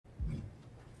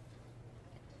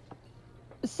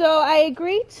So I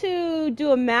agreed to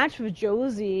do a match with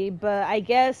Josie, but I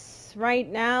guess right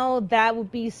now that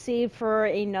would be saved for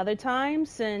another time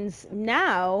since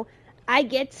now I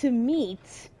get to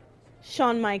meet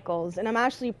Shawn Michaels and I'm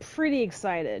actually pretty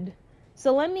excited.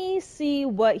 So let me see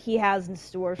what he has in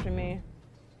store for me.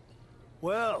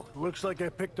 Well, looks like I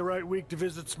picked the right week to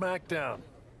visit SmackDown.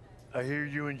 I hear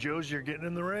you and Josie are getting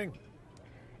in the ring.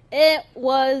 It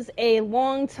was a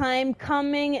long time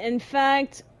coming. In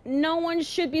fact, no one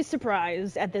should be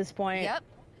surprised at this point. Yep,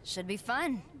 should be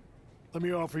fun. Let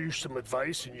me offer you some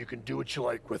advice and you can do what you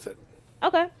like with it.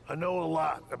 Okay. I know a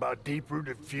lot about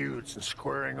deep-rooted feuds and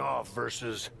squaring off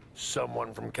versus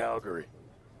someone from Calgary.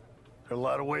 There are a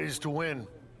lot of ways to win,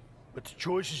 but the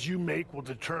choices you make will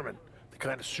determine the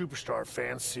kind of superstar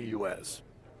fans see you as.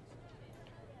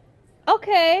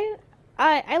 Okay.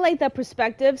 I like that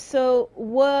perspective. So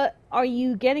what are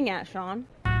you getting at, Sean?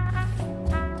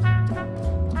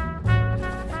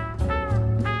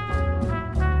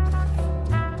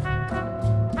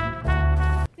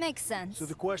 Makes sense. So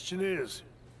the question is,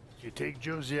 do you take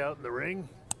Josie out in the ring,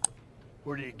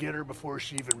 or do you get her before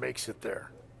she even makes it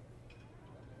there?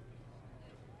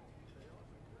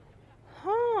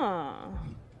 Huh.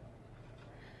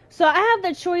 So I have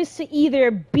the choice to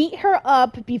either beat her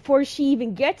up before she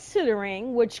even gets to the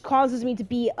ring, which causes me to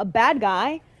be a bad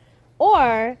guy,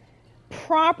 or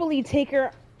properly take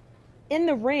her in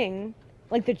the ring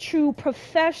like the true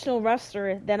professional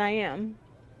wrestler that I am.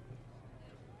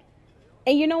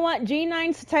 And you know what?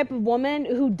 J9's the type of woman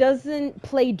who doesn't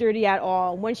play dirty at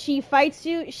all. When she fights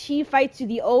you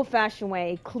the old-fashioned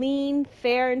way. Clean,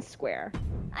 fair, and square.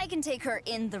 I can take her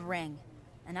in the ring.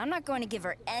 And I'm not going to give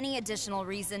her any additional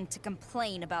reason to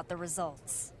complain about the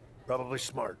results. Probably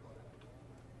smart.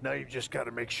 Now you've just got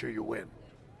to make sure you win.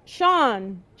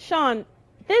 Sean,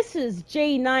 this is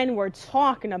J9 we're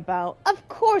talking about. Of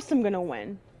course I'm gonna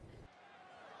win.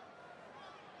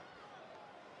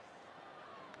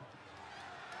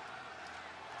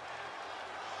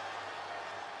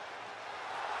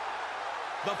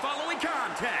 The following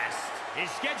contest is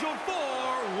scheduled for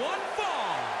one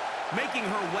fall, making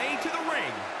her way to the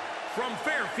ring from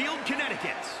Fairfield,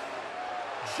 Connecticut,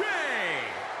 Jay.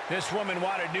 This woman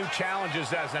wanted new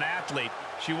challenges as an athlete.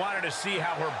 She wanted to see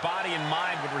how her body and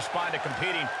mind would respond to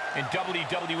competing in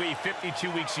WWE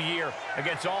 52 weeks a year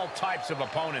against all types of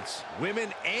opponents.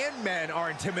 Women and men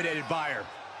are intimidated by her.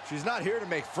 She's not here to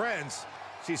make friends.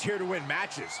 She's here to win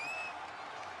matches.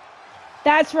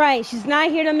 That's right. She's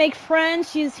not here to make friends.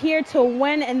 She's here to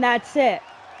win, and that's it.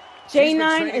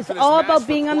 J9 is all about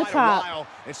being on the top.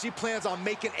 And she plans on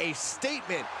making a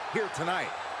statement here tonight.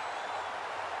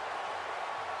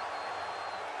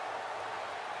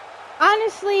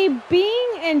 Honestly, being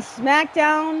in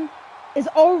SmackDown is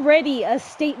already a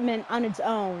statement on its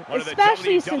own,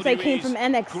 especially since I came from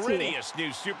NXT. Grittiest new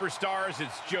superstars,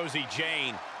 it's Josie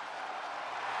Jane.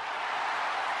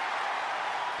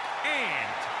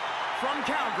 And from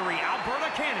Calgary,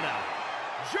 Alberta, Canada,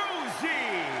 Josie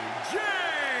Jane.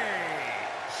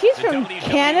 She's from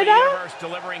Canada? Universe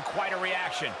delivering quite a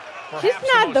reaction. She's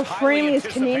not the friendliest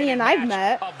Canadian I've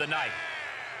met. Of the night.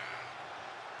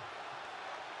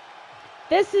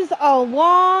 This is a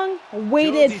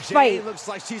long-awaited fight. Jane looks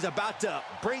like she's about to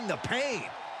bring the pain.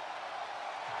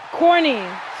 Corny.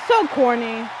 So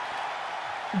corny.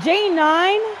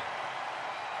 J9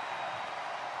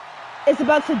 is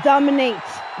about to dominate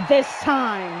this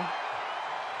time.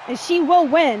 And she will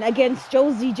win against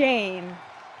Josie Jane.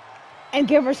 And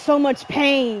give her so much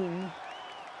pain.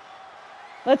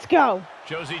 Let's go.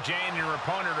 Josie Jane and her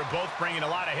opponent are both bringing a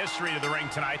lot of history to the ring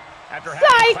tonight. After having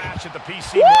a clash at the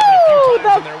PC. Woo!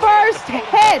 The first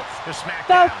hit!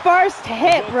 The first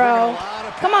hit, bro.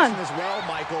 Come on.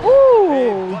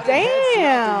 Ooh,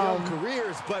 damn.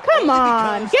 Come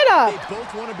on, get up. They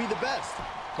both want to be the best.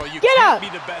 Well, you Get can't up. be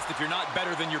the best if you're not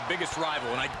better than your biggest rival,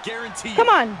 and I guarantee you, Come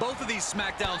on. both of these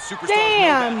SmackDown superstars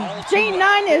Damn, know that all too J9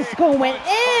 well. is going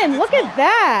in. Look at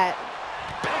that.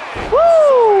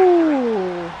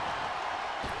 Woo!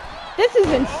 This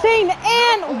is insane,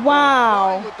 and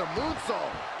wow.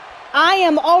 I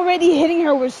am already hitting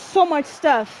her with so much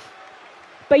stuff.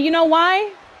 But you know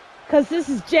why? Because this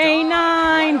is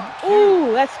J9.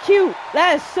 Ooh, that's cute.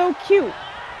 That is so cute.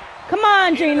 Come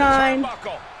on, J9.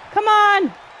 Come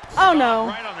on. Oh, no.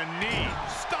 Right on the knee.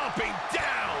 Stomping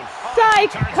down.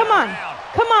 Psych. Come on.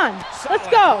 Come on. Let's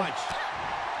go.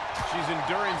 She's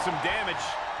enduring some damage.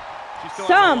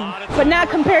 Some, but not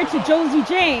compared to Josie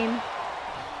Jane.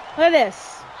 Look at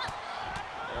this.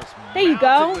 There you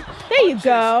go. There you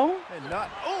go.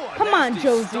 Come on,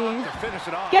 Josie.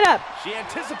 Get up. She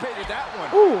anticipated that one.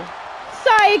 Ooh.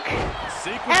 Psych!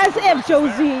 As if,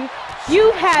 Josie,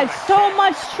 you've had so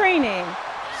much training,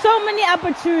 so many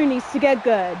opportunities to get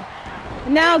good.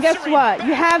 Now, guess what?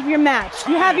 You have your match.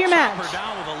 You have your match.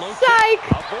 Psych!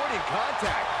 Avoiding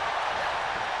contact.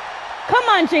 Come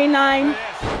on, J9.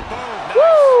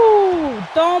 Woo!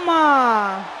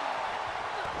 Doma.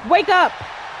 Wake up.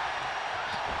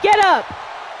 Get up.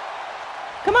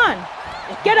 Come on.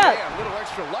 Get up. A little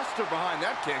extra luster behind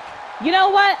that kick. You know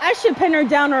what? I should pin her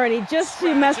down already just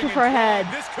to mess with her head.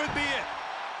 This could be it.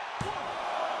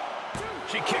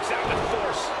 She kicks out with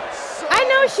force. I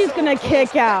know she's gonna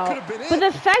kick out, but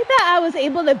the fact that I was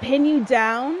able to pin you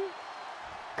down,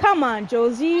 come on,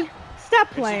 Josie, stop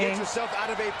playing. She gets herself out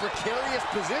of a precarious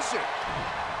position.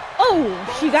 Oh,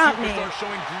 she got me.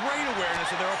 Showing great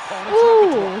awareness of their opponent's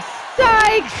Ooh,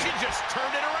 psych! She just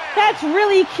turned it around. That's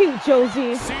really cute,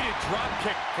 Josie. Seated drop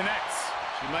kick connects.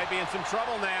 She might be in some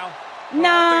trouble now.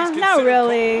 Nah, not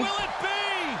really. Will it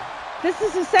be? This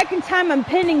is the second time I'm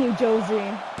pinning you,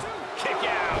 Josie. Kick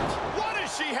out. What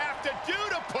does she have to do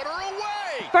to put her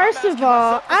away? First of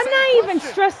all, I'm not even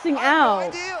stressing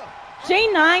out.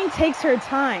 J9 takes her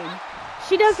time.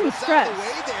 She doesn't stress.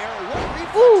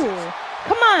 Ooh,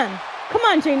 come on. Come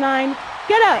on, J9.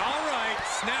 Get up. All right,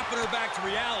 snapping her back to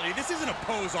reality. This isn't a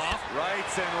pose off.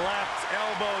 Rights and lefts,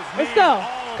 elbows, Let's knees, go.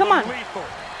 all of Come them on. lethal.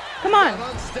 Come on.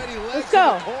 Let's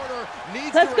go.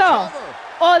 Let's go.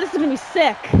 Oh, this is going to be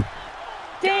sick.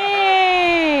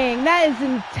 Dang. That is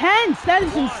intense. That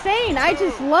is insane. I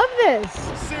just love this.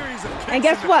 And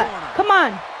guess what? Come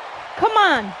on. Come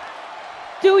on.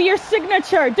 Do your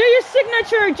signature. Do your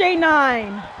signature,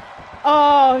 J9.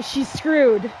 Oh, she's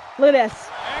screwed. Look at this.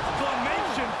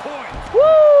 Exclamation point. Woo!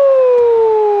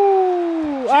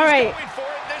 All right. Going for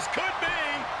it. This could be.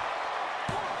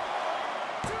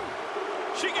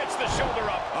 She gets the shoulder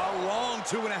up. A long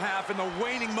 2.5 in the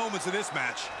waning moments of this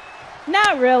match.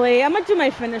 Not really. I'm going to do my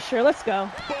finisher. Let's go.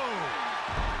 Boom.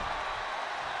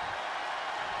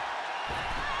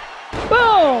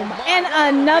 Boom! And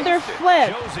another flip.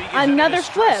 Josie is Another in a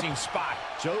flip. distressing spot.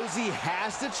 Josie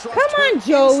has to trust Come on, her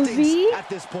Josie. instincts at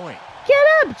this point. Get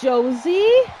up, Josie.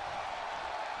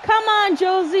 Come on,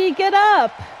 Josie. Get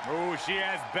up. Oh, she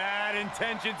has bad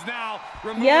intentions now.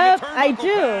 Removing Yep, the I turnbuckle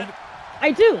do. pad.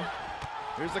 I do.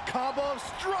 Here's a combo of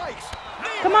strikes. Knee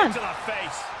Come right on. to the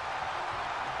face.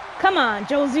 Come on,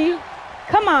 Josie.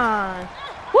 Come on.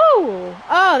 Woo!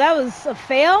 Oh, that was a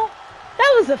fail?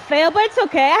 That was a fail, but it's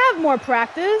okay. I have more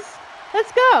practice.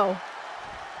 Let's go.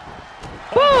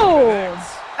 Boom!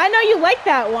 I know you like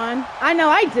that one. I know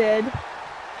I did.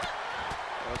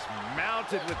 It's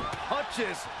mounted with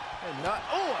punches. And not,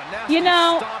 oh, a nasty You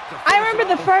know, stop to I finish remember it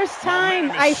the off. first time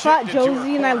Momentum I is fought shifted to her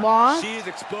Josie and I corner. lost, She is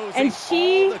exposing and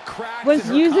she all the cracks was in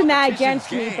her using that competition's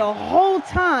against me game. the whole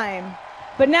time.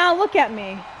 But now look at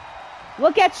me.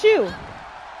 Look at you.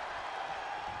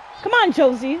 Come on,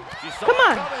 Josie. She saw Come it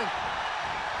on. coming.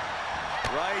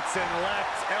 Rights and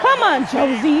lefts. Come on, elbows,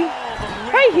 Josie. knees, all of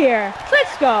them Right here.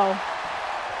 Let's go.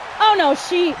 Oh no,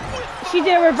 she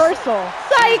did a reversal.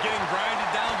 Psych! Getting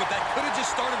grinded down, but that could have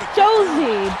just started the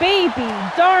Josie, baby,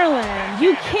 darling,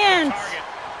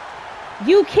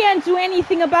 you can't do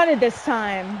anything about it this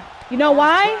time. You know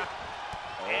why?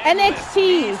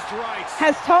 NXT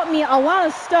has taught me a lot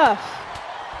of stuff.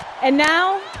 And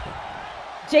now,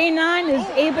 J9 is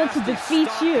able to defeat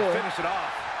you. Finish it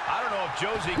off. I don't know if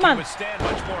Josie Come can on. withstand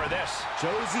much more of this.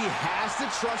 Josie has to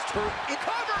trust her.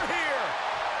 Cover here.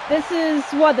 This is,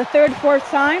 what, the third, fourth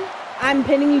time I'm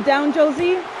pinning you down,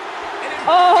 Josie?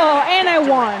 Oh, and I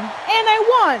won. And I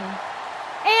won.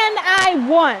 And I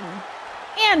won.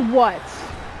 And what?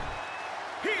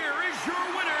 Here is your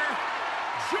winner,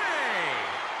 Jay.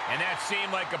 And that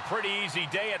seemed like a pretty easy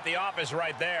day at the office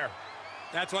right there.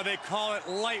 That's why they call it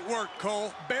light work,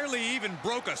 Cole. Barely even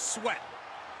broke a sweat.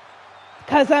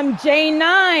 Because I'm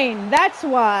J9. That's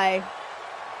why.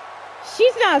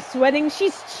 She's not sweating.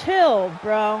 She's chill,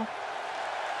 bro.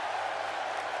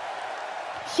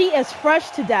 She is fresh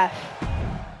to death.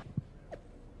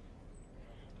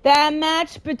 That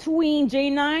match between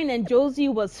J9 and Josie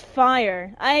was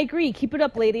fire. I agree. Keep it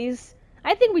up, ladies.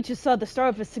 I think we just saw the start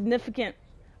of a significant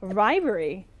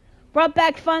rivalry. Brought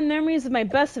back fond memories of my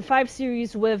best of 5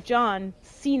 series with John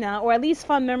Cena, or at least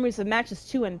fond memories of matches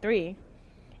 2 and 3.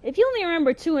 If you only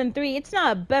remember 2 and 3, it's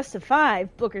not a best of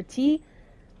 5, Booker T.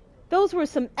 Those were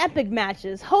some epic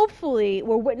matches. Hopefully,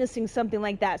 we're witnessing something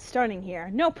like that starting here.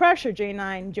 No pressure,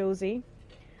 J9, Josie.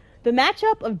 The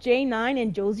matchup of J9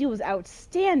 and Josie was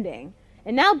outstanding.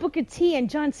 And now Booker T and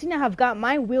John Cena have got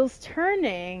my wheels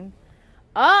turning.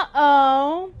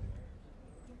 Uh-oh.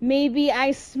 Maybe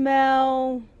I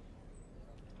smell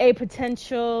a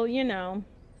potential,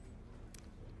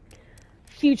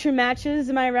 future matches,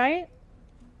 am I right?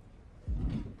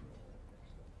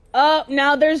 Oh,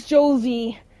 now there's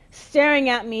Josie staring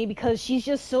at me because she's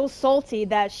just so salty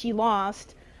that she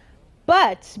lost.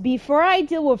 But before I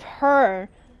deal with her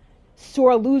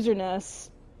sore loserness,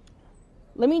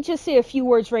 let me just say a few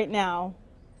words right now.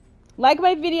 Like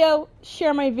my video,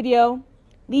 share my video,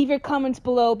 leave your comments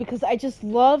below because I just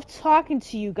love talking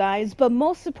to you guys. But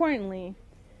most importantly,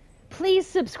 please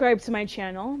subscribe to my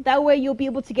channel. That way you'll be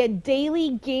able to get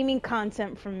daily gaming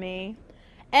content from me.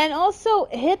 And also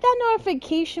hit that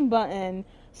notification button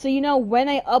so you know when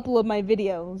I upload my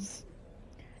videos.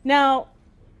 Now,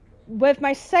 with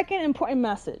my second important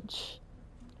message,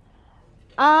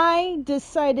 I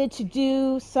decided to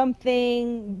do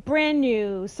something brand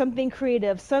new, something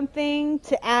creative, something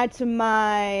to add to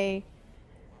my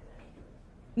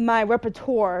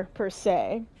repertoire per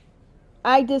se.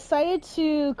 I decided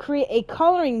to create a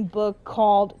coloring book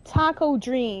called Taco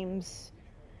Dreams.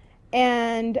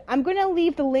 And I'm going to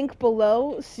leave the link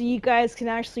below so you guys can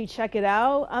actually check it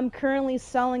out. I'm currently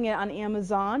selling it on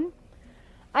Amazon.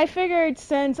 I figured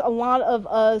since a lot of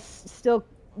us still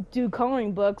do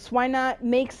coloring books, why not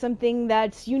make something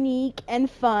that's unique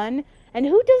and fun? And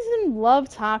who doesn't love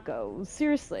tacos?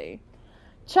 Seriously.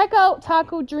 Check out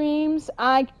Taco Dreams.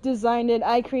 I designed it.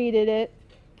 I created it.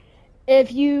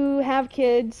 If you have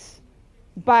kids,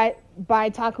 buy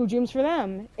Taco Dreams for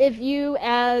them. If you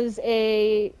as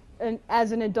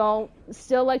an adult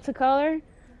still like to color,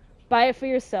 buy it for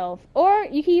yourself. Or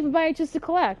you can even buy it just to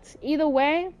collect. Either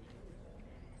way,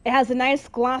 it has a nice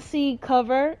glossy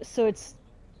cover, so it's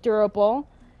durable.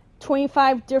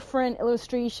 25 different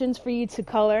illustrations for you to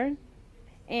color.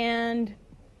 And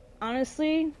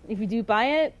honestly, if you do buy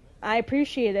it, I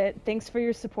appreciate it. Thanks for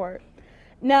your support.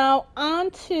 Now, on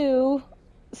to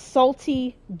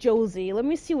Salty Josie. Let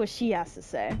me see what she has to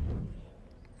say.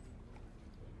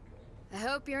 I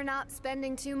hope you're not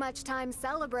spending too much time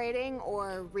celebrating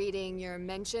or reading your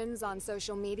mentions on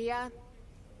social media.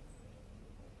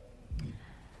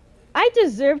 I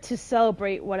deserve to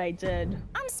celebrate what I did.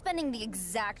 I'm spending the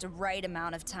exact right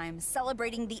amount of time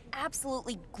celebrating the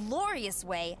absolutely glorious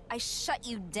way I shut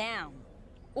you down.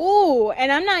 Ooh,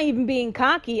 and I'm not even being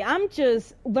cocky. I'm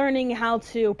just learning how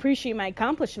to appreciate my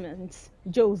accomplishments,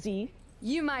 Josie.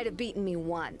 You might have beaten me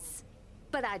once,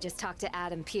 but I just talked to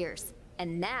Adam Pearce,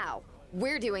 and now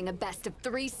we're doing a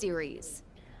best-of-3 series.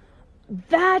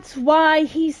 That's why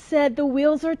he said the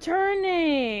wheels are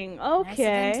turning.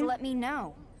 Okay. Nice of him to let me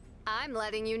know. I'm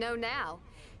letting you know now.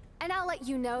 And I'll let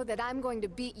you know that I'm going to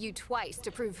beat you twice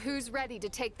to prove who's ready to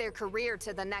take their career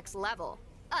to the next level.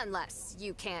 Unless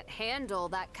you can't handle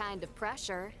that kind of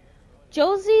pressure.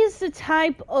 Josie's the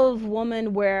type of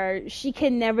woman where she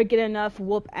can never get enough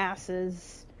whoop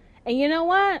asses. And you know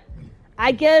what?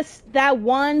 I guess that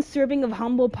one serving of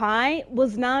humble pie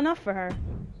was not enough for her.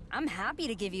 I'm happy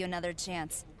to give you another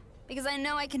chance, because I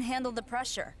know I can handle the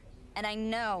pressure, and I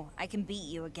know I can beat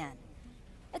you again.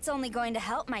 It's only going to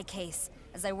help my case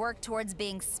as I work towards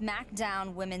being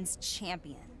SmackDown Women's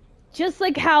Champion. Just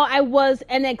like how I was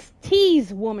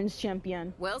NXT's Women's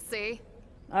Champion. We'll see.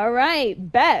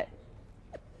 Alright, bet.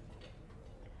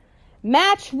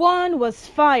 Match 1 was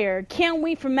fire. Can't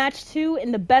wait for match 2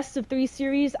 in the best-of-3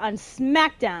 series on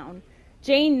SmackDown.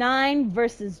 J9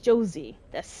 versus Josie,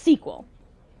 the sequel.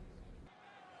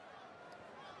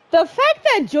 The fact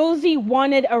that Josie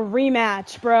wanted a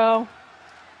rematch, bro.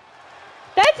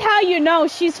 That's how you know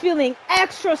she's feeling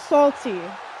extra salty.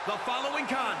 The following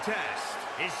contest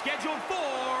is scheduled for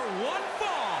one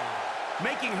fall.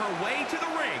 Making her way to the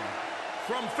ring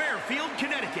from Fairfield,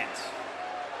 Connecticut,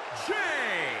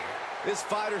 Jay. This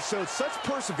fighter showed such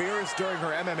perseverance during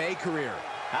her MMA career.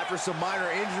 After some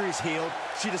minor injuries healed,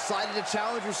 she decided to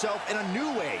challenge herself in a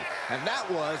new way, and that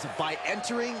was by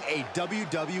entering a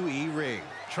WWE ring.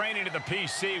 Training to the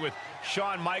PC with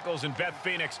Shawn Michaels and Beth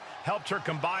Phoenix helped her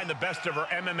combine the best of her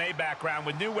MMA background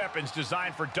with new weapons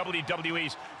designed for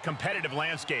WWE's competitive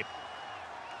landscape.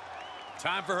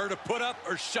 Time for her to put up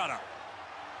or shut up.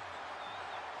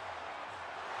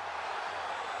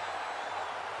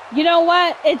 You know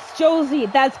what? It's Josie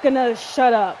that's gonna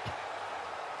shut up.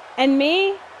 And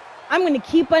me, I'm gonna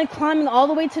keep on climbing all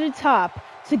the way to the top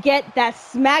to get that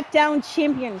SmackDown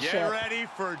Championship. Get ready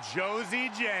for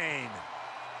Josie Jane.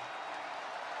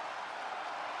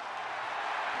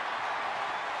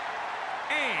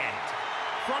 And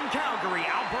from Calgary,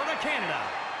 Alberta, Canada,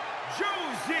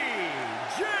 Josie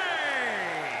Jane.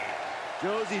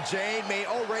 Josie Jane may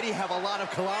already have a lot of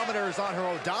kilometers on her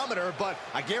odometer, but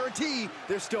I guarantee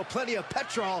there's still plenty of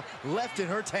petrol left in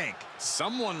her tank.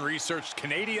 Someone researched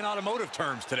Canadian automotive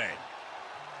terms today.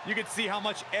 You can see how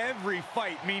much every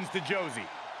fight means to Josie.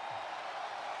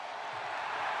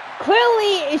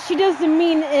 Clearly, she doesn't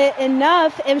mean it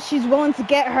enough if she's willing to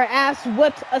get her ass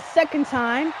whipped a second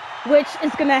time, which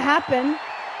is gonna happen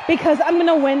because I'm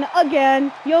gonna win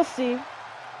again. You'll see.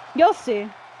 You'll see.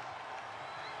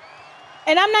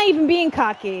 And I'm not even being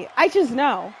cocky. I just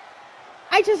know.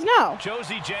 I just know.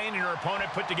 Josie Jane and her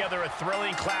opponent put together a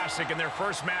thrilling classic in their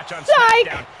first match on Psych!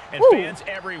 SmackDown, and Ooh. fans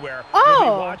everywhere will be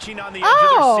watching on the edge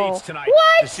of their seats tonight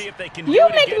what? to see if they can You do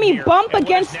it make again me here bump in what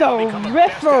has against now the become a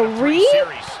best-out-of-3 referee?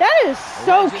 series. That is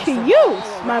so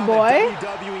cute, my boy.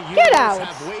 Get out.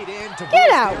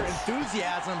 Get out.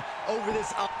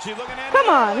 Come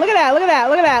on, look at that, look at that,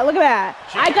 look at that, look at that.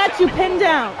 I got you pinned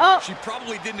down. Oh. She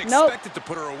probably didn't Nope. expect it to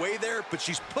put her away there, but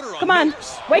she's put her on Come on,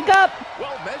 notice. wake up.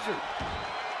 Well measured.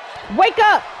 Wake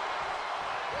up.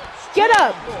 Get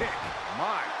up.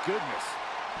 My goodness.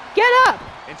 Get up.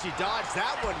 And she dodged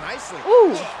that one nicely.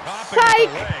 Ooh, Popping at psych.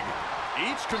 the leg.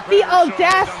 Each The competitor showing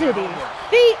they've done their audacity. homework.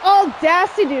 The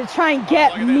audacity to try and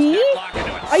get Look at this me. neck lock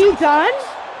into it. Are you done?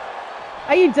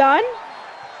 Are you done?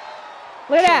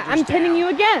 Look at that. I'm Shoulders pinning down. you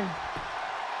again.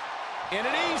 And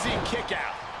an easy kick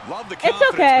out. Love the It's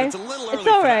confidence, okay. but it's a little early It's for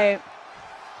all that. right.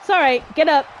 It's all right. Get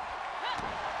up.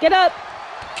 Get up.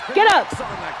 Get up. Connects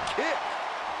on that kick.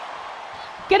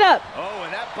 Get up. Oh,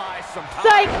 and that buys some time.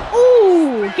 Psych.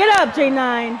 Ooh. Get up,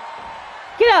 J9.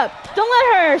 Get up. Don't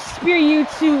let her spear you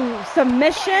to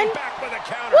submission. Back with a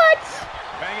counter. What?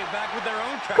 Bang it back with their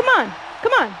own counter. Come on.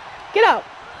 Come on. Get up.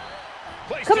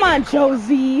 Placed Come into on, the corner.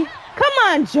 Josie. Come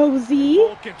on, Josie.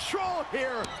 Full control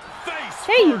here. Face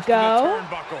There you first go. in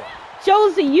the turnbuckle.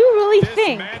 Josie, you really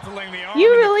think. Dismantling the arm You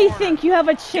in the really corner. think you have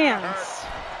a chance.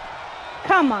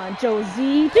 Come on,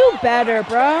 Josie. Do better,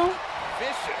 bro.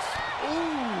 Vicious.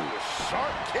 Ooh,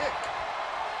 sharp kick.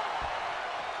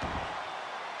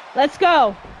 Let's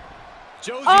go.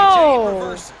 Josie Oh. Jane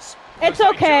reverses. It's Looks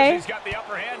like okay. Josie's got the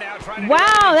upper hand now, trying to do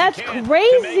Wow, everything that's she can to make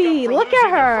crazy. up for Look losing at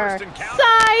their her. first encounter.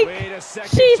 Psych. Wait a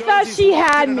second. She thought Josie's she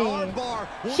locking had an me. armbar.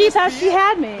 Will She this thought be she it?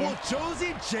 had me. Will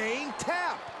Josie Jane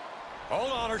tap?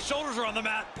 Hold on, her shoulders are on the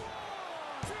mat.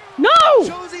 No.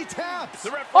 Josie taps.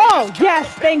 The referee Oh, just counted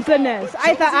yes. the Thank pinfall. goodness.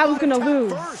 I thought I was going to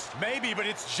lose. First. Maybe, but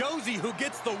it's Josie who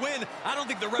gets the win. I don't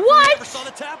think the referee What? ever saw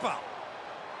the tap out.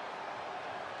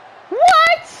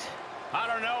 What? I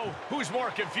don't know who's more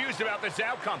confused about this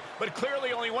outcome, but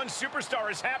clearly only one superstar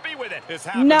is happy with it. This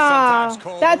happens Nah, sometimes,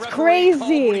 Cole. that's The referee called what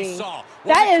he crazy. saw. Was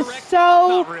That it is correct? so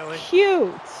Not really.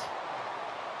 cute.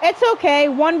 It's okay.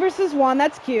 1 versus 1.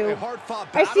 That's A cute. hard-fought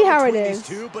I battle see how it between is.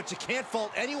 these two, but you can't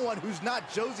fault anyone who's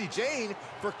not Josie Jane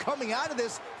for coming out of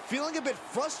this feeling a bit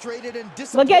frustrated and Look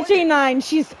disappointed. at J9.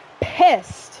 She's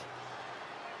pissed.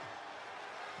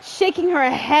 Shaking her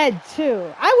head,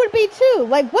 too. I would be, too.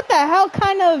 Like, what the hell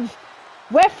kind of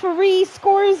referee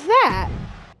score is that?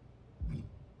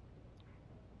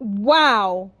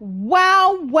 Wow.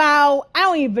 Wow, wow. I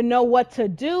don't even know what to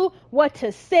do, what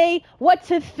to say, what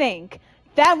to think.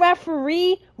 That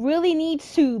referee really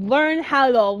needs to learn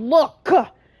how to look.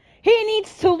 He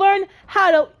needs to learn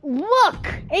how to look.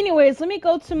 Anyways, let me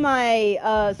go to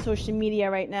my social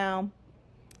media right now.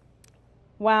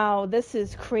 Wow, this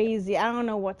is crazy. I don't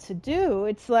know what to do.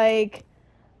 It's like,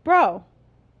 bro,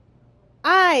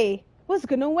 I was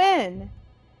gonna win.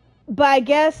 But I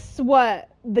guess what?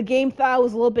 The game thought I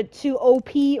was a little bit too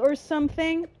OP or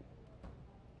something.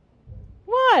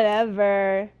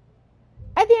 Whatever.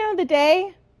 At the end of the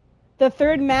day, the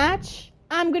third match,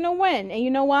 I'm gonna win. And you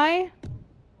know why?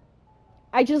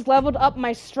 I just leveled up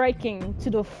my striking to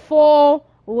the full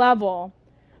level.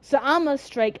 So I'm gonna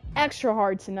strike extra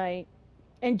hard tonight.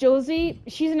 And Josie,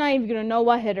 she's not even gonna know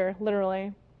what hit her,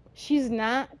 literally. She's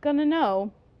not gonna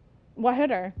know what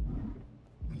hit her.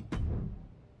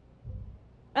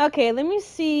 Okay, let me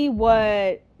see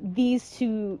what these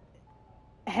two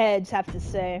heads have to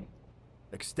say.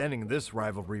 Extending this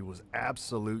rivalry was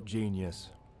absolute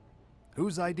genius.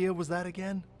 Whose idea was that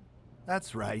again?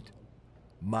 That's right.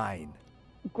 Mine.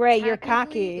 Great, you're Technically,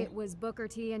 cocky. It was Booker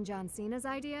T and John Cena's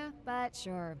idea, but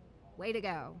sure. Way to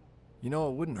go. You know,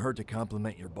 it wouldn't hurt to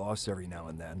compliment your boss every now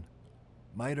and then.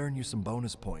 Might earn you some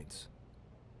bonus points.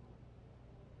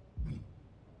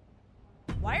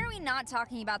 Why are we not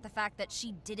talking about the fact that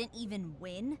she didn't even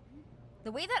win?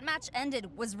 The way that match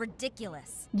ended was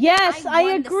ridiculous. Yes, I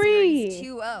won agree. The series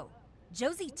 2-0.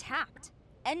 Josie tapped.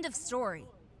 End of story.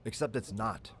 Except it's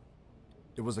not.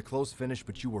 It was a close finish,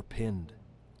 but you were pinned.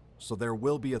 So there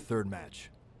will be a third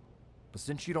match. But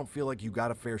since you don't feel like you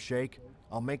got a fair shake,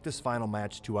 I'll make this final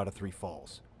match 2 out of 3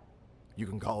 falls. You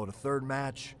can call it a third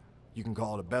match, you can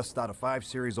call it a best out of 5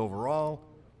 series overall,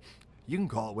 you can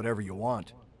call it whatever you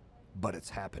want, but it's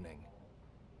happening.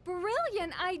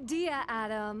 Brilliant idea,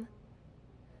 Adam.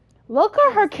 Look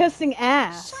at her kissing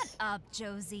ass. Shut up,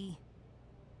 Josie.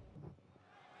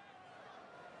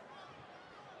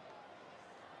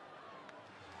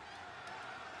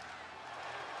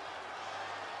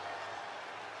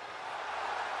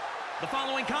 The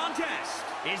following contest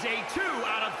is a 2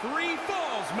 out of 3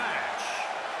 falls match.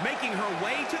 Making her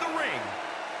way to the ring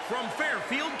from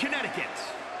Fairfield, Connecticut,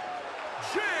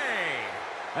 Jay.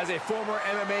 As a former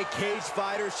MMA cage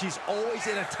fighter, she's always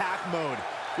in attack mode.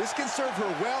 This can serve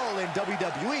her well in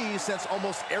WWE since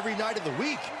almost every night of the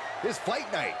week is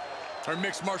fight night. Her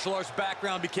mixed martial arts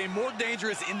background became more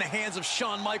dangerous in the hands of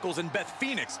Shawn Michaels and Beth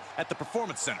Phoenix at the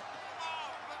Performance Center.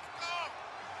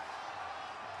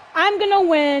 I'm gonna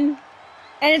win,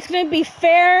 and it's gonna be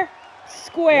fair,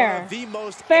 square. One of the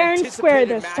most Fair and square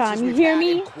this time. You hear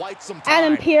me?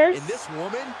 Adam Pearce, and this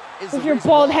woman is with your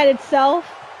bald-headed self,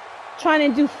 trying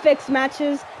to do fixed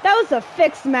matches. That was a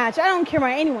fixed match. I don't care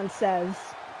what anyone says.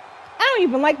 I don't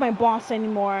even like my boss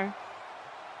anymore.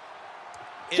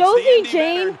 Josie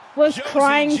Jane was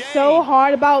crying so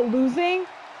hard about losing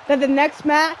that the next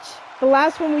match, the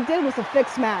last one we did, was a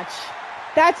fixed match.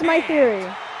 That's my theory.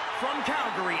 From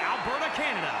Calgary, Alberta,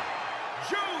 Canada,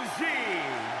 Josie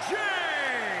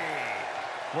Jane.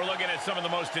 We're looking at some of the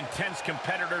most intense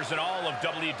competitors in all of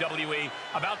WWE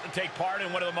about to take part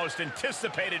in one of the most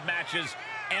anticipated matches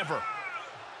ever.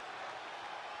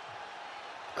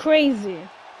 Crazy.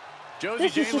 Josie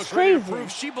This is Jane just looks ready to crazy.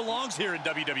 prove she belongs here in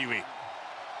WWE.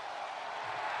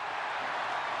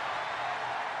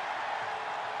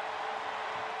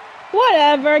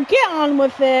 Whatever, get on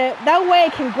with it. That way I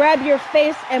can grab your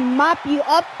face and mop you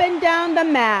up and down the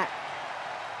mat.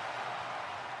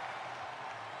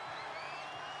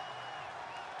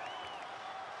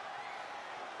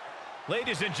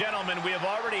 Ladies and gentlemen, we have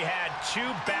already had 2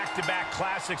 back-to-back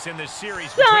classics in this series.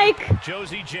 Psych!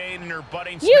 Josie Jane and her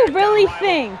budding You SmackDown really rival,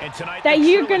 think and tonight that the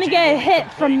you're gonna trilogy get a will be hit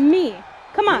complete. from me?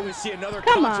 Come on. Will we see another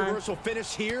Come on. controversial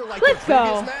finish here like Let's the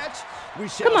previous go. match? We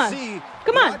shall Come on. see.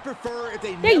 Come but on. I prefer if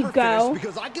they There you never go. finish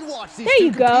because I can watch these There two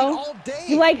you compete go. all day.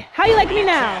 You like how you like me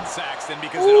now? Chad Saxton,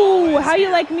 because it all Ooh, ends how you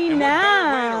here. like me And what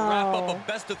better way to now? wrap up a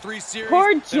best-of-3 series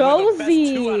Poor than with a best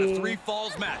 2 out Josie. of 3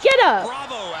 falls match. Get up.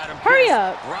 Bravo, Adam Hurry Pearce.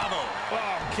 up. Bravo.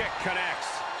 Oh, kick connects.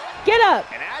 Get up.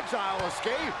 An agile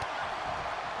escape.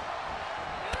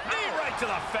 Knee right to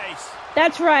the face.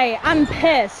 That's right. I'm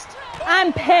pissed.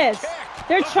 I'm pissed.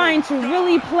 They're trying to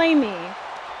really play me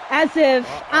as if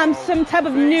I'm some type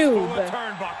of noob.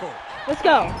 Turnbuckle. Let's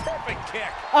go. Perfect kick.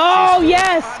 Oh,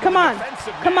 yes. onto Come the on.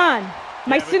 defensive Come now. on.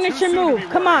 My Yeah, but too signature soon to move. be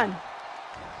Come worried. on.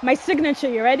 My signature.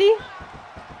 You ready?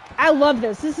 I love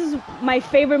this. This is my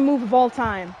favorite move of all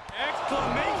time.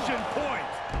 Exclamation point.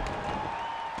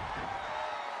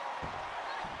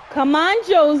 Come on,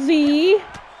 Josie.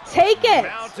 Take it.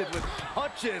 Mounted with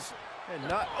punches and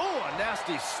not. Oh, a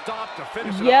nasty stop to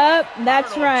finish it Yep, off.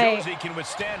 that's I don't know if right. Josie can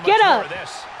withstand much Get more up. of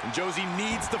this. And Josie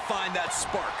needs to find that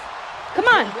spark. Come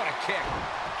on. What a kick.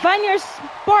 Find your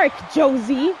spark,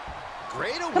 Josie.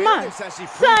 Great Come on. awareness as she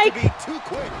proved Psych. to be too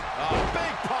quick.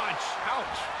 Big punch.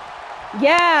 Ouch.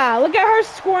 Yeah, look at her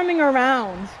squirming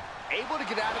around. Able to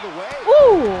get out of the way.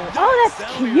 Ooh, oh, that's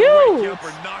That'll be a wake you cute. up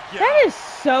or knock you That out. is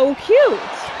so cute.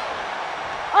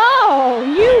 Oh,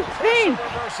 you think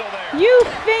Reversal there.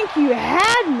 you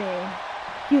had me,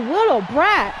 you little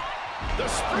brat. The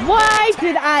spring Why attack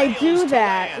did I fails do to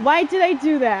that? land. Why did I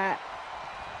do that?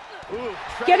 Ooh,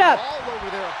 Get treading up. all over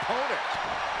their opponent.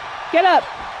 Get up.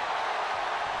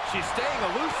 She's staying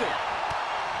elusive.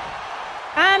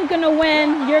 I'm gonna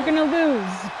win, you're gonna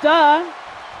lose. Duh.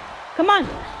 Come on.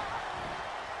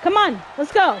 Come on,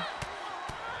 let's go.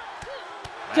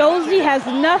 Josie has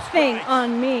nothing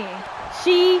on me.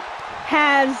 She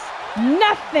has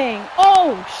nothing.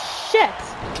 Oh, shit.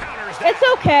 Counters that. It's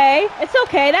okay. It's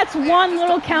okay. That's one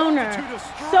little counter.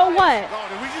 So what?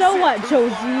 So what,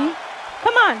 Josie?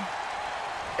 Come on.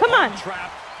 Come on.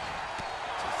 Trap.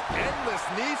 Endless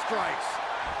knee strikes.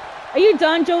 Are you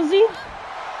done, Josie?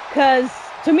 Because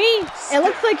to me, it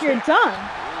looks like you're done.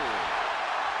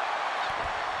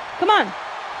 Come on.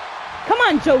 Come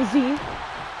on, Josie.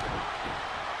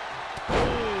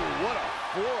 What a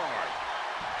forearm.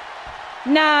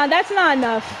 Nah, that's not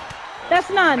enough. That's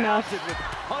not enough. Mounted with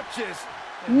punches.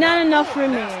 Not enough for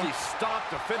me. Nasty stop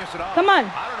to finish it off. Come on.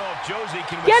 I don't know if Josie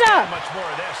can Get withstand up. much more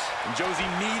of this. And Josie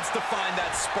needs to find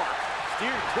that spark.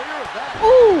 Steer clear of that.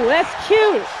 Ooh, that's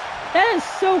cute. That is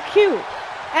so cute.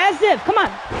 As if. Come on.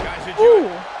 Guys, did Ooh.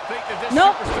 you think that this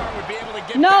Nope. superstar would be able to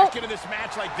get Nope. back into this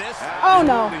match like this? Oh,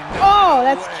 no. Oh,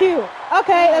 that's cute.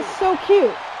 Okay, that's so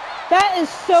cute. That is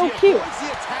so She cute. avoids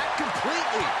the attack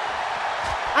completely.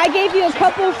 I gave you a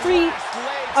couple free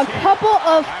a couple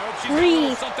of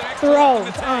free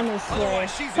throws, honestly.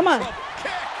 Come on.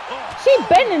 She's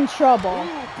been in trouble. All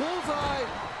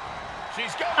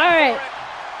right.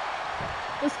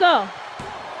 Let's go.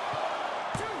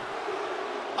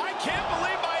 I can't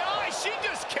believe my eyes. She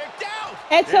just kicked out.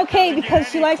 It's okay because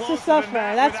she likes to suffer.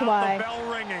 That's why.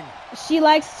 She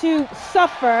likes to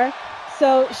suffer,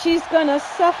 so she's gonna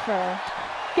suffer.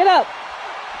 Get up.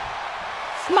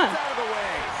 Come on.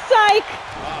 Psych.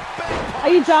 Are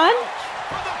you done?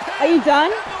 Are you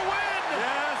done?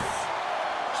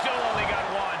 Still only got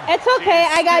one. It's okay.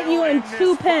 I got you in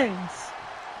 2 pins.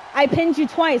 I pinned you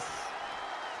twice.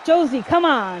 Josie, come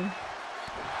on.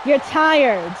 You're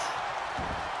tired.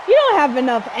 You don't have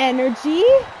enough energy.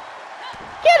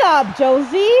 Get up,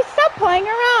 Josie. Stop playing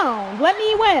around. Let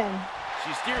me win.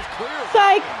 She steers clear.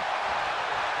 Psych.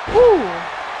 Ooh.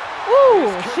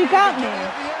 Ooh, she got me.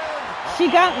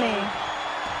 She got me.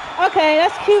 Okay,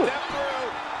 that's cute.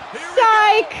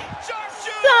 Psych.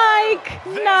 Psych.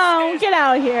 No, get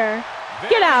out of here.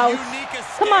 Get out.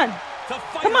 Come on.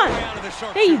 Come on.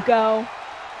 There you go.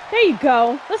 There you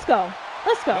go. Let's go.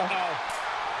 Let's go.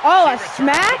 Oh, a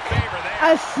smack?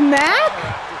 A smack?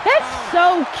 That's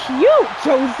so cute,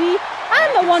 Josie.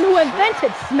 I'm the one who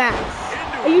invented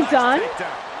smacks. Are you done?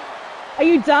 Are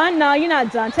you done? No, you're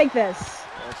not done. Take this.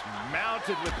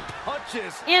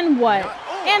 And what?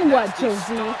 And what,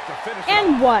 Josie?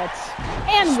 And what?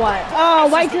 And what? Oh,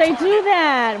 why did I do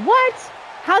that? What?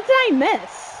 How did I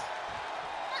miss?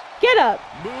 Get up.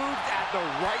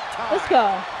 Let's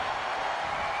go.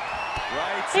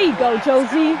 There you go,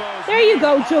 Josie. There you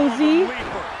go, Josie.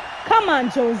 Come on,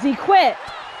 Josie. Quit.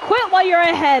 Quit while you're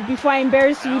ahead before I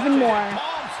embarrass you even more.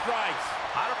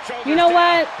 You know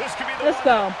what? Let's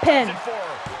go. Pin.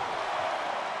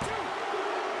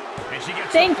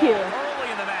 Thank you.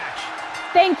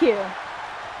 Thank you.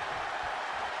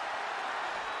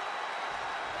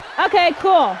 Okay,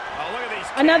 cool.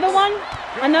 Another one?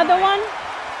 Another one?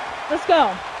 Let's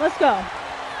go. Let's go.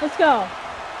 Let's go.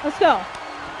 Let's go.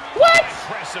 What?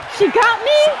 She got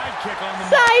me?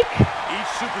 Psych.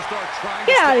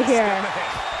 Get out of here.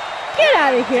 Get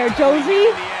out of here,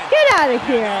 Josie. Get out of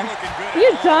here. Are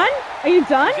you done? Are you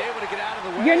done?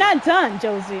 You're not done,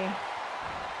 Josie.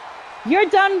 You're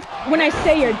done when I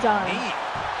say you're done.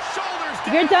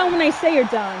 You're done when I say you're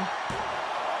done.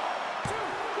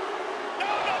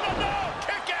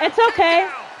 It's okay.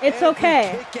 It's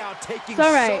okay. It's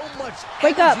all right.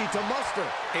 Wake up.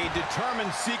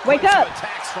 Wake up.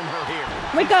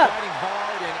 Wake up.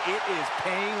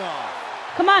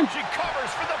 Come on.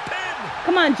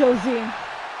 Come on, Josie.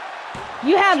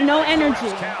 You have no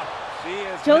energy.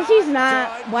 Josie's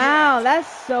not. Wow, that's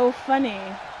so funny.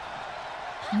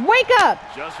 Wake up.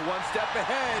 Just one step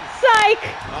ahead. Psych.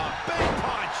 Big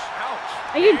punch.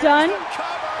 Ouch. Are you done?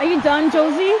 Are you done,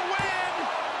 Josie?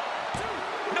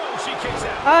 No, she kicks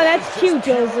out. Oh, that's cute,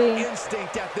 Josie.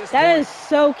 That is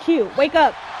so cute. Wake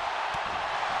up.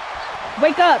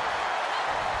 Wake up.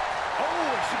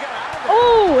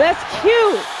 Oh, that's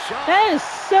cute. That is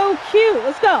so cute.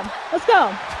 Let's go. Let's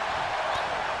go.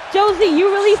 Josie,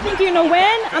 you really think you're gonna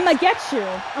win? I'm gonna get you.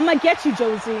 I'm gonna get you,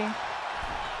 Josie.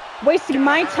 Wasting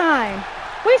my time.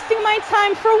 Wasting my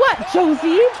time for what,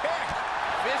 Josie?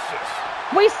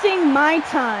 Wasting my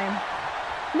time.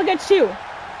 Look at you.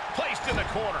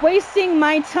 Wasting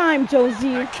my time,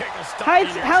 Josie.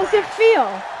 How's it feel?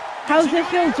 How's it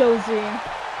feel, Josie?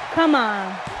 Come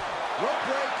on.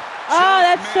 Oh,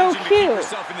 that's so cute.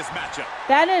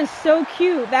 That is so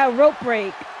cute, that rope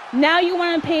break. Now you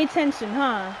want to pay attention,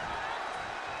 huh?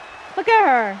 Look at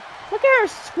her. Look at her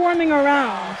squirming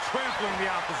around. Trampling the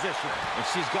opposition. And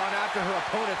she's gone after her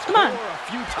opponent's Come on. core a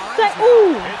few times.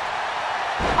 Ooh.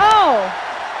 Oh.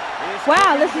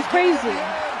 Wow, this is crazy.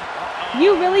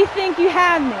 You really think you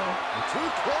had me?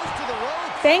 Too close to the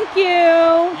ropes. Thank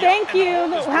you. Thank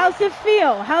you. How's it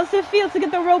feel? How's it feel to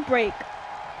get the rope break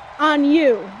on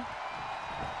you?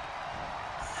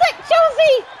 Sick,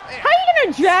 Josie! How are you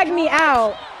gonna drag me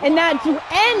out and not do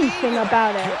anything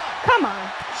about it? Come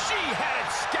on. She had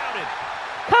it scouted.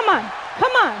 Come on.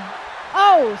 Come on.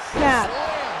 Oh, snap.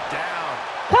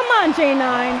 Come on,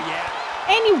 J9.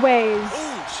 Anyways,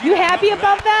 you happy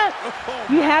about that?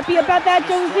 You happy about that,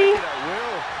 Josie?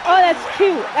 Oh, that's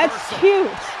cute. That's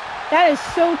cute. That is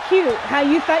so cute. How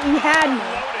you thought you had me.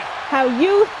 How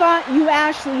you thought you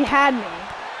actually had me.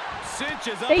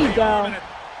 There you go.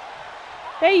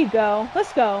 There you go.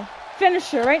 Let's go.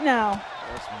 Finish her right now.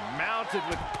 Just mounted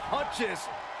with punches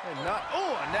and not.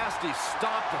 Oh, a nasty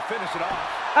stop to finish it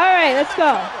off. All right, let's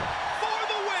go. For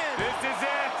the win. This is it.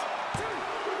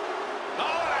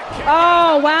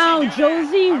 Oh, wow.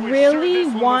 Josie really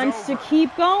wants to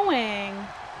keep going.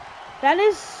 That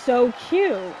is so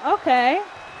cute. Okay.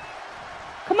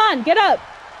 Come on, get up.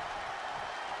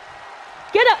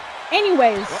 Get up.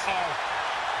 Anyways.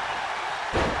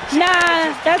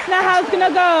 Nah, that's not how it's gonna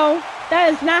go. That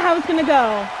is not how it's gonna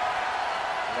go.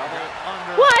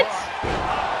 What?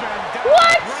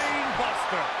 What?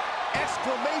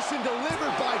 Exclamation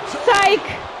delivered by Josie. Psych.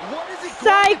 What is it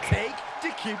Psych. going to take to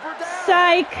keep her down?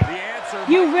 Psych.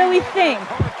 You really think?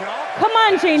 Come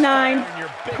on, J9.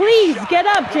 Please, get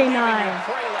up, J9.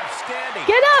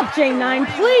 Get up, J9,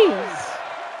 please.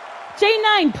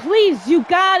 J9, please, you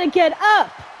gotta get up.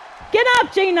 Get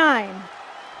up, J9.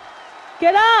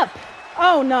 Get up.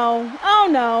 Oh, no. Oh,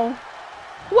 no.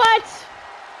 What?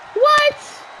 What?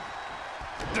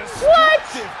 What?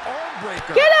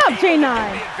 Get up,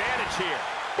 J9.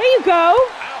 There you go.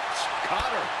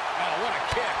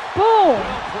 Boom.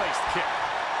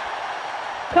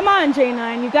 Come on,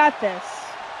 J9, you got this.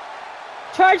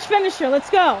 Charge finisher, let's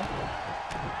go.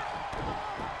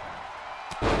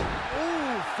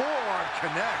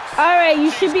 All right,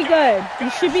 you should be good. You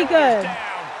should be good.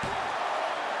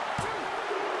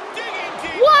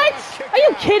 What? Are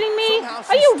you kidding me?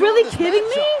 Are you really kidding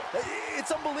me?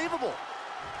 It's unbelievable.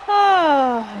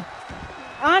 Oh,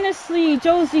 honestly,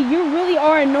 Josie, you really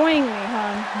are annoying me,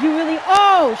 hon. You really.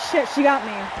 Oh shit, she got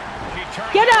me.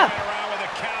 Get up.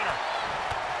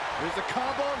 There's a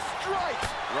combo of strikes.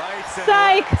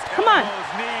 Psych. Come on.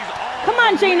 Come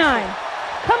on, J9.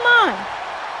 Come on.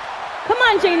 Come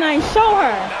on, J9. Show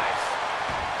her.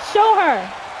 Show her.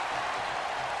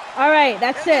 All right,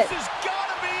 that's it.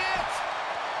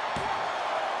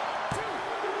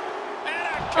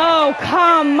 Oh,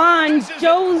 come on,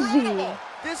 Josie.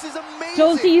 This is amazing.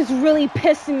 Josie's really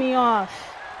pissing me off.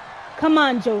 Come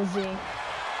on, Josie.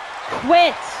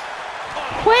 Quit.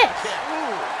 Quit.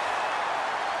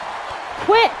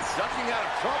 Quit.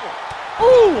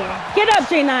 Ooh, get up,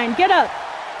 J9. Get up.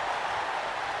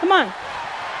 Come on.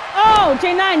 Oh,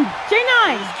 J9.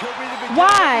 J9.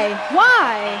 Why?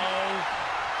 Why?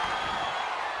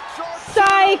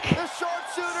 Psych.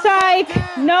 Psych.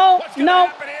 No. No.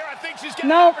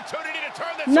 No.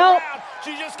 No.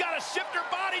 She just got to shift her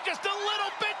body just a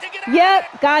little bit to get out.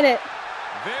 Yep, got it.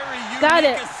 Very unique got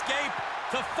it. escape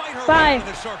to fight her Bye. way to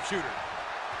the sharpshooter.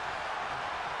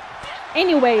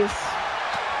 Anyways.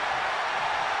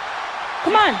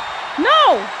 Come on.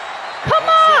 No. Come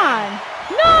on.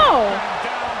 No.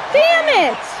 Damn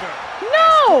it.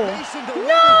 No.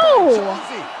 No.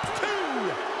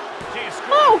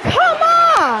 Oh, come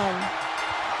on.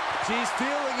 She's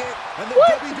feeling it, and the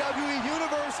WWE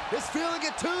Universe is feeling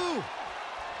it too.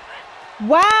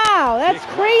 Wow, that's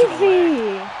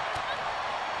crazy.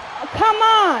 Oh, come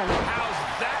on.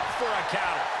 How's that for a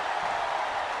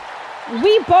counter?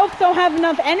 We both don't have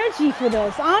enough energy for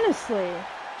this, honestly.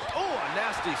 Oh, a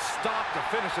nasty stop to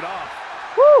finish it off.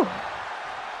 Whew.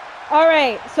 All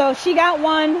right, so she got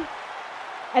one,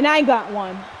 and I got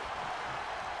one.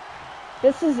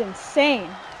 This is insane.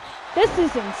 This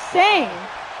is insane.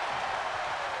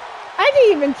 I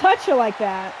didn't even touch her like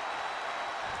that.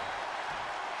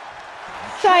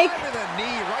 Psych.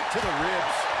 Right to the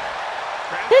ribs.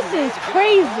 This is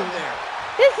crazy.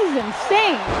 This is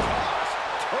insane.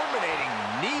 Terminating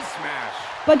knee smash.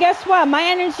 But guess what? My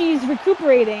energy is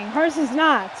recuperating. Hers is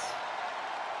not.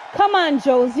 Come on,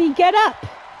 Josie, get up.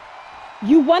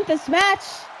 You want this match?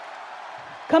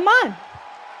 Come on.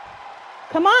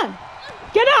 Come on.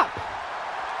 Get up.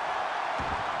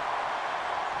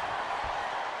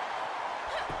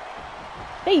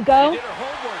 There you go.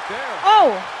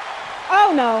 Oh.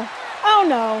 Oh, no. Oh,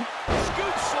 no.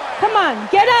 Come on.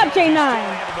 Get up, J9.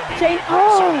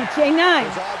 Oh, J9.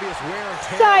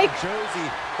 Psych. Josie,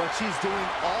 but she's doing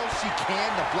all she can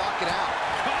to block it out.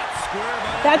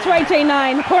 That's right,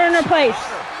 J9. Corner place.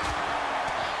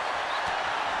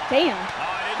 Damn.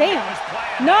 Damn.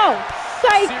 No.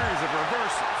 Psych. Series of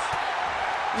reversals.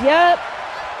 Yep.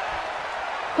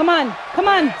 Come on. Come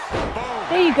on.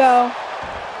 There you go.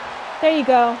 There you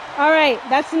go. All right.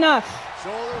 That's enough.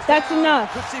 That's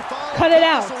enough. Cut it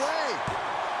out.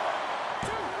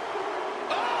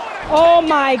 Oh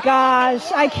my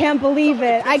gosh. I can't believe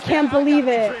it. I can't believe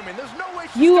it.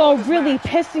 You are really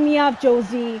pissing me off,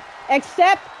 Josie.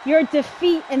 Accept your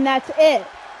defeat and that's it.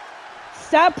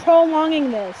 Stop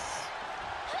prolonging this.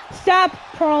 Stop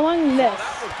prolonging this.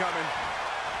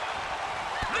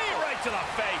 Right to the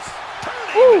face.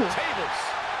 Ooh.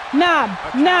 Nah,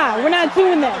 we're not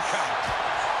doing this.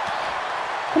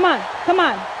 Come on, come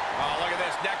on. Oh, look at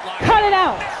this neckline. Cut it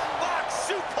out.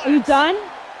 Are you done?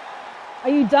 Are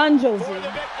you done, Josie?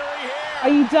 Are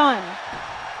you done?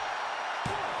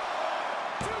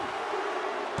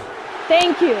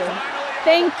 Thank you.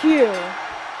 Thank you.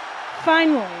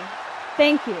 Finally.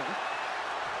 Thank you.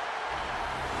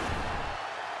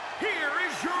 Here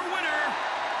is your winner,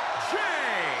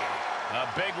 Jay. A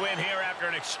big win here after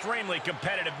an extremely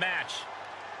competitive match.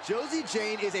 Josie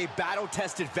Jane is a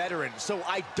battle-tested veteran, so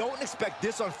I don't expect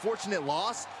this unfortunate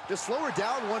loss to slow her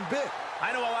down one bit.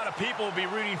 I know a lot of people will be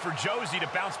rooting for Josie to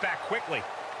bounce back quickly.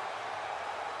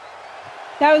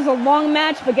 That was a long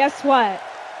match, but guess what?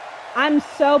 I'm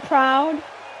so proud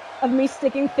of me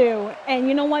sticking through. And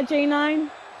you know what, J9?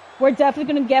 We're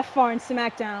definitely going to get far in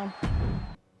SmackDown.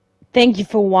 Thank you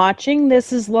for watching.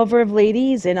 This is Lover of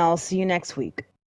Ladies, and I'll see you next week.